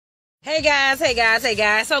Hey guys.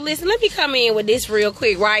 So listen, let me come in with this real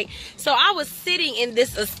quick, right? So I was sitting in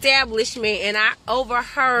this establishment and I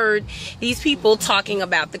overheard these people talking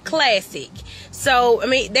about the classic. So, I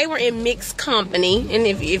mean, they were in mixed company. And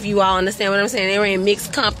if you all understand what I'm saying, they were in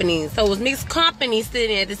mixed company. So it was mixed company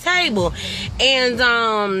sitting at the table.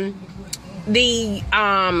 And, the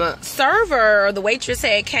server or the waitress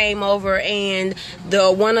had came over, and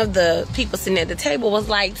one of the people sitting at the table was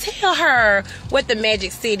like, tell her what the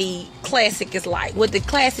Magic City classic is like, what the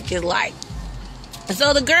classic is like.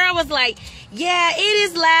 So the girl was like, yeah, it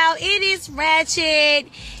is loud, it is ratchet,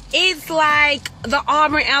 it's like the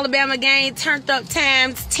Auburn Alabama game turned up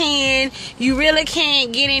times 10. You really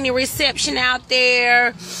can't get any reception out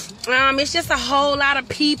there. It's just a whole lot of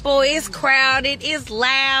people. It's crowded. It's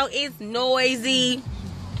loud. It's noisy.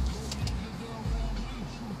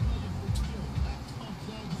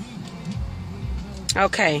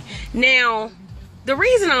 Okay. Now, the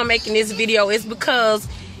reason I'm making this video is because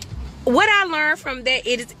what I learned from that,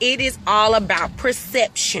 it is all about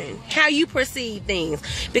perception, how you perceive things.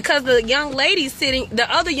 Because the young lady the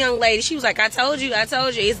other young lady, she was like, I told you,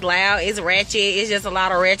 it's loud, it's ratchet, it's just a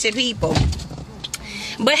lot of ratchet people.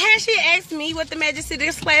 But had she asked me what the Magic City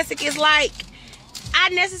Classic is like, I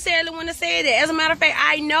necessarily wouldn't have said that. As a matter of fact,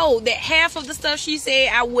 I know that half of the stuff she said,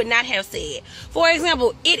 I would not have said. For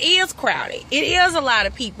example, it is crowded. It is a lot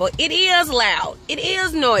of people. It is loud. It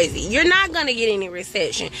is noisy. You're not going to get any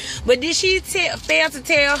reception. But did she fail to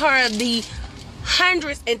tell her the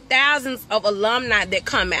hundreds and thousands of alumni that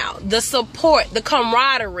come out, the support, the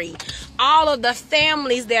camaraderie, all of the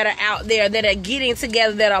families that are out there that are getting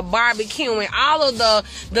together, that are barbecuing, all of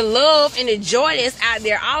the love and the joy that's out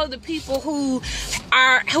there, all of the people who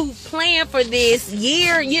plan for this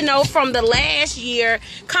year, you know, from the last year,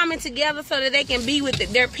 coming together so that they can be with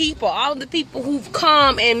their people, all of the people who've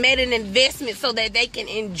come and made an investment so that they can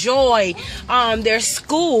enjoy their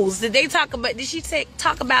schools. Did she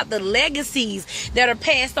talk about the legacies that are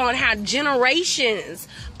passed on, how generations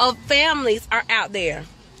of families are out there?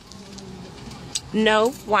 No.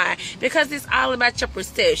 Why? Because it's all about your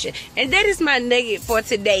perception. And that is my nugget for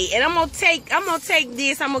today. And I'm gonna take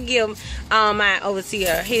this, I'm gonna give my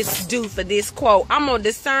overseer his due for this quote. I'm gonna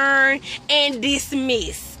discern and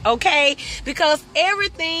dismiss, okay? Because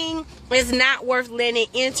everything is not worth letting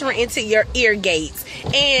enter into your ear gates.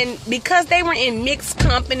 And because they were in mixed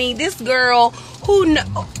company, this girl,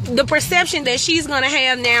 the perception that she's gonna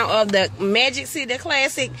have now of the Magic City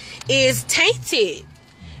Classic is tainted.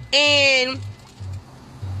 And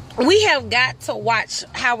we have got to watch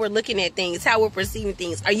how we're looking at things, how we're perceiving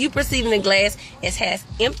things. Are you perceiving the glass as half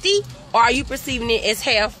empty, or are you perceiving it as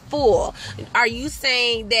half full? Are you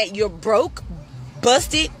saying that you're broke,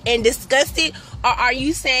 busted, and disgusted, or are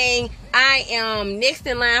you saying I am next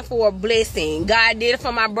in line for a blessing? God did it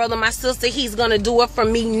for my brother, my sister, he's gonna do it for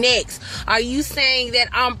me next. Are you saying that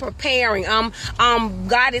I'm preparing,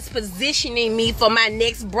 God is positioning me for my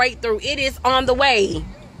next breakthrough? It is on the way.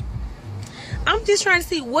 I'm just trying to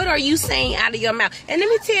see, what are you saying out of your mouth? And let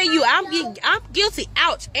me tell you, I'm guilty,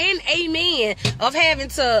 ouch, and amen, of having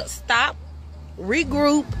to stop,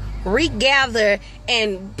 regroup, regather,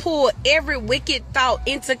 and pull every wicked thought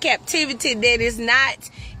into captivity that is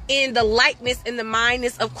not in the likeness and the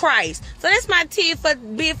mindness of Christ. So that's my tip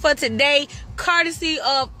for today, courtesy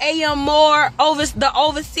of A.M. Moore, the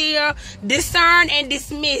overseer. Discern and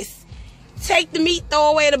dismiss. Take the meat,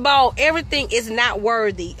 throw away the bone. Everything is not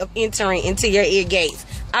worthy of entering into your ear gates.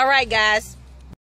 All right, guys.